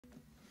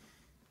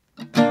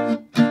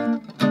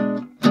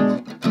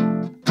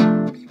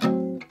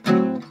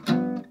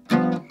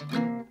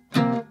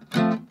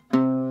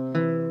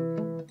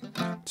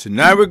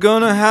Tonight we're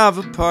gonna have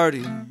a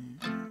party.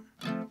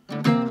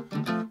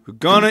 We're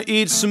gonna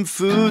eat some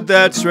food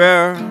that's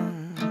rare.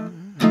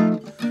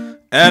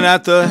 And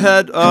at the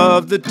head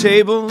of the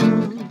table,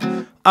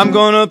 I'm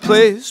gonna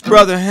place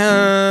Brother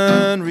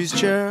Henry's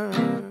chair.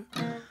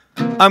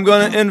 I'm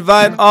gonna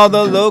invite all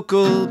the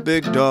local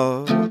big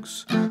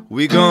dogs.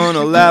 We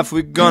gonna laugh,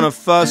 we gonna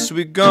fuss,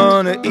 we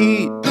gonna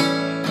eat.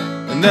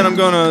 And then I'm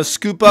gonna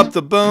scoop up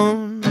the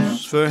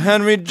bones for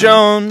Henry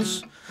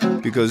Jones,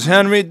 because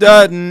Henry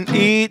doesn't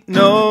eat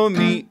no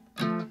meat.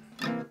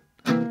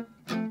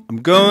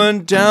 I'm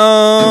going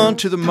down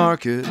to the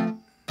market,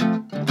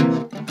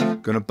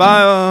 gonna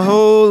buy a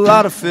whole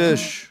lot of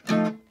fish,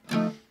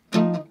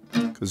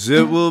 'cause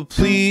it will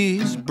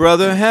please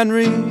Brother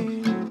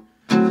Henry,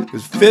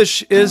 'cause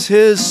fish is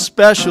his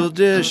special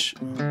dish.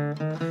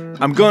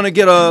 I'm gonna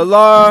get a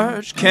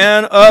large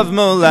can of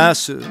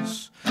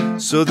molasses,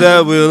 so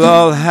that we'll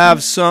all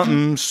have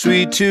something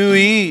sweet to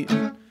eat.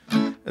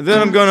 And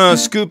then I'm gonna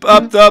scoop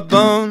up the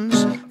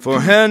bones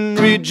for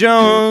Henry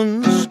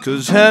Jones,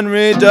 'cause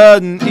Henry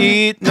doesn't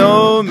eat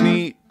no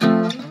meat.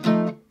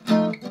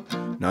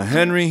 Now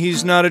Henry,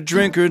 he's not a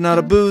drinker, not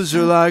a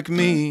boozer like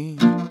me.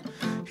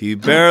 He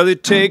barely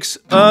takes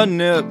a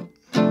nip.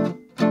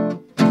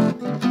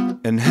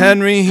 And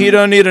Henry, he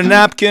don't need a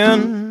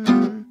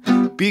napkin,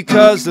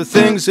 because the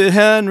things that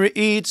Henry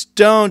eats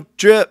don't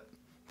drip,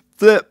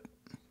 flip.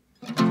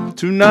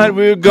 Tonight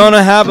we're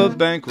gonna have a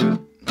banquet.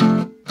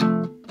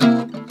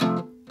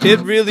 It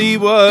really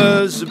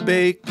was a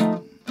bake.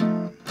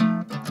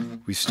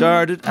 We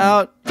started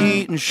out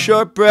eating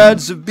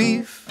shortbreads of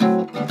beef,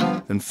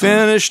 then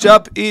finished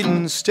up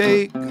eating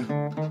steak.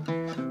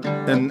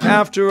 And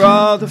after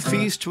all the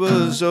feast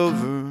was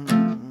over,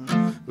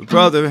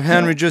 Brother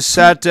Henry just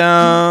sat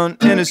down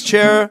in his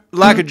chair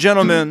like a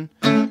gentleman.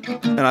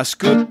 And I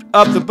scooped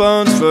up the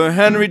bones for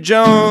Henry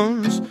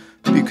Jones,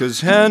 because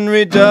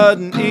Henry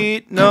doesn't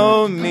eat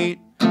no meat.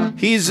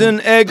 He's an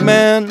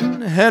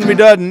eggman, Henry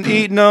doesn't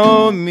eat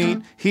no meat.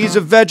 He's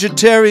a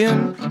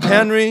vegetarian,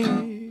 Henry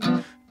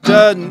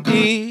doesn't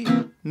eat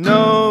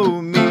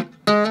no meat.